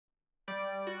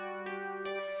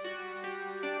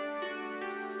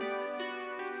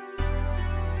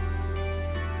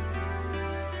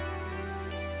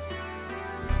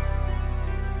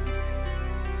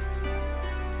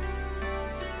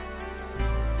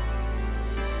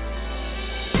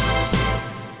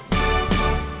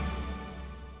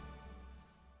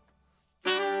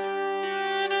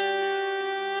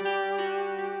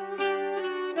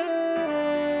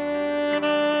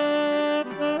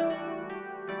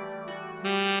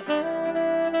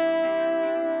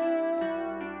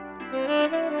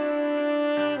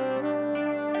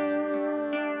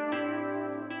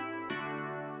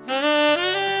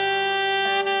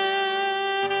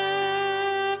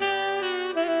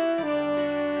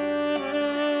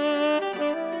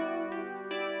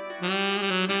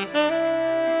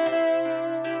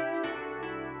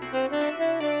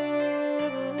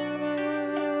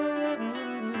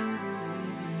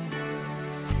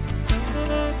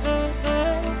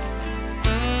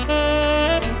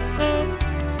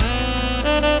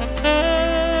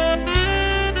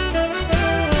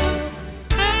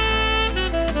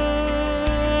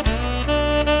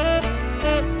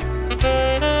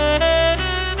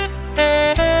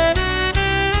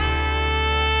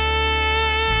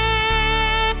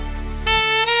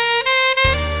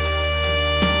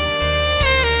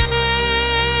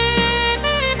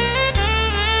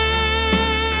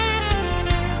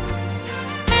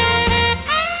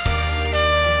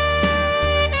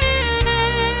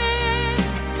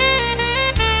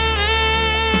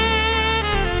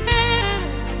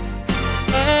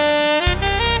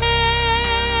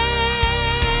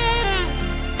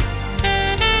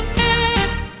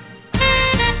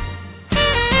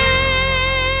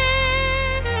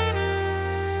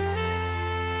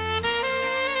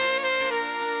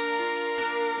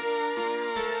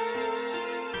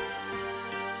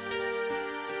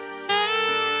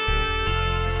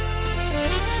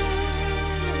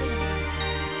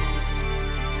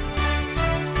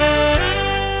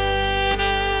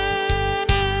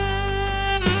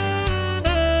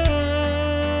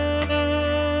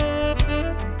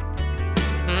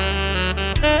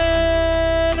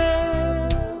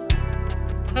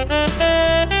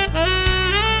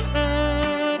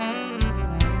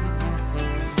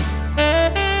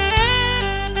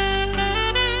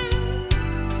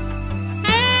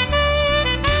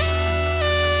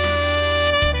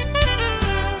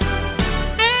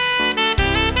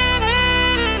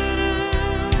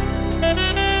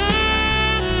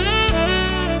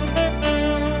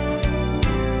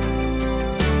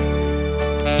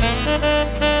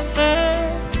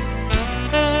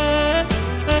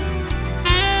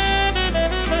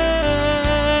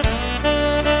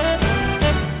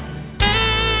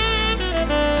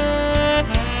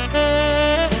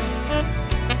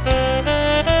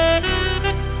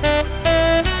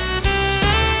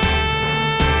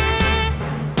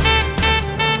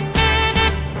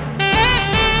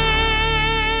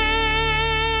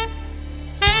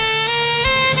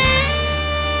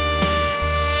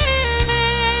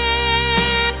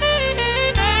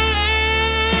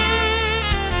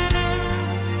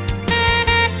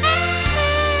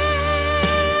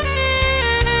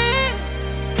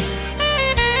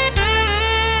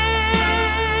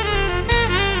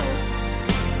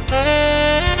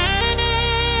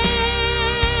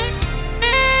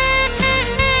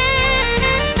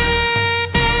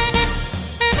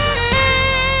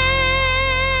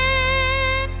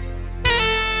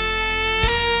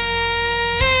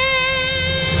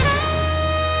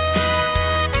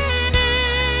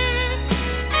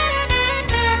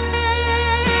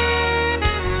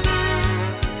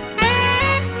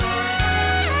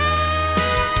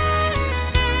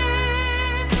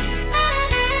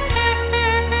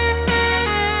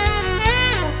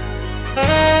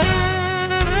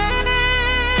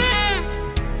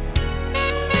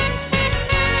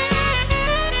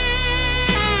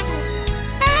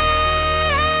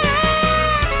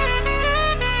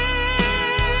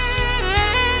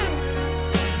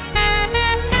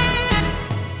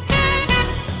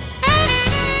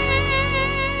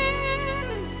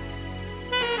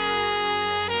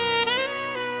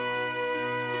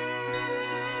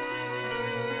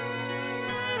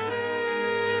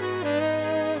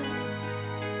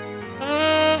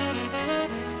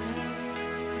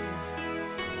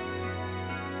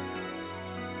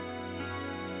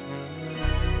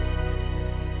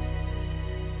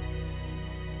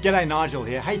G'day, Nigel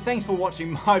here. Hey, thanks for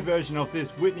watching my version of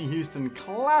this Whitney Houston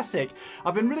classic.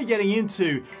 I've been really getting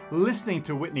into listening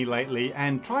to Whitney lately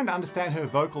and trying to understand her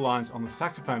vocal lines on the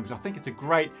saxophone, because I think it's a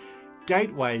great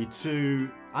gateway to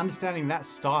understanding that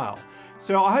style.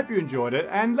 So I hope you enjoyed it,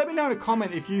 and let me know in a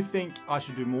comment if you think I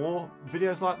should do more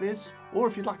videos like this, or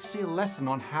if you'd like to see a lesson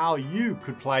on how you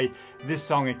could play this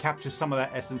song and capture some of that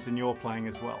essence in your playing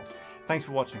as well. Thanks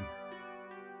for watching.